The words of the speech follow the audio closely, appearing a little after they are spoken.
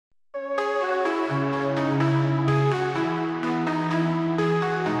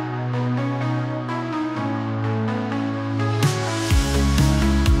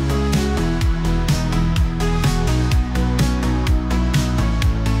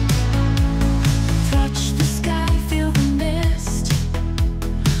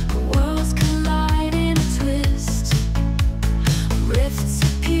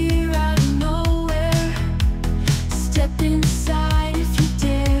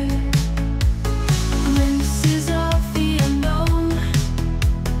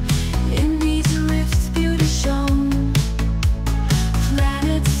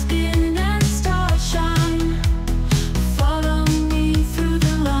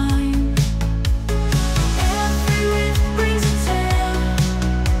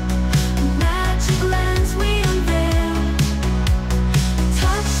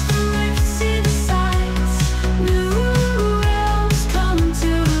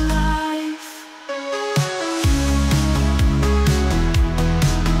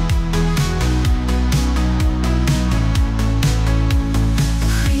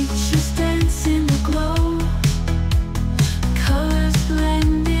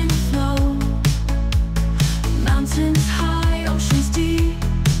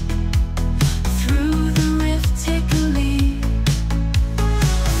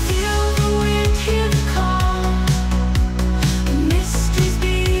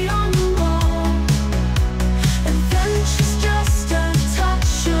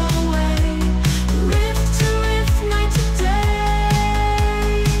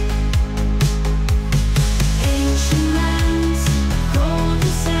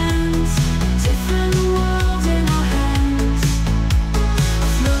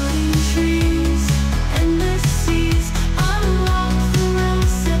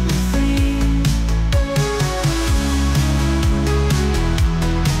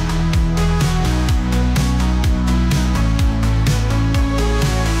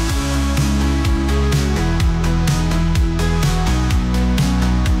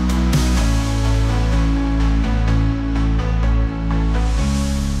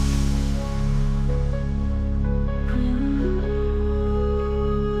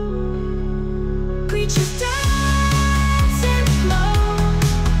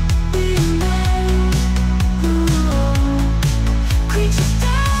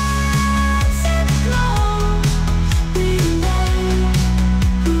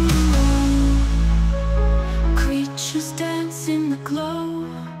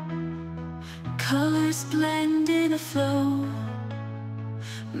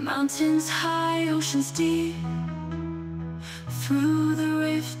Mountains high, oceans deep. Through the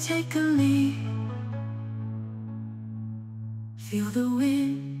rift take a leap. Feel the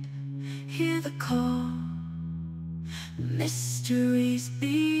wind, hear the call. Mysteries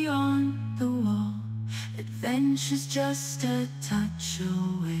beyond the wall. Adventure's just a touch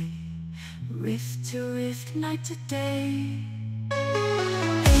away. Rift to rift, night to day.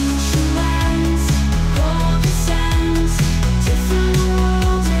 Ancient lands, golden sands, different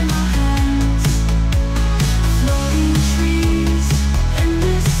worlds in our hands. Floating trees,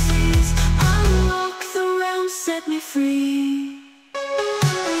 endless seas. Unlock the realm, set me free.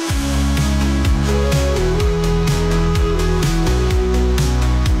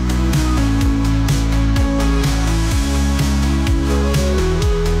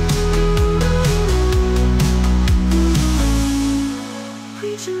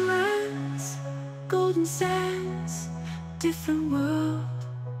 Reaching lands, golden sands, different world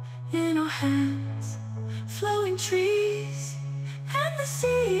in our hands. Flowing trees and the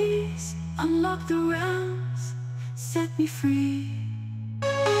seas. Unlock the realms, set me free.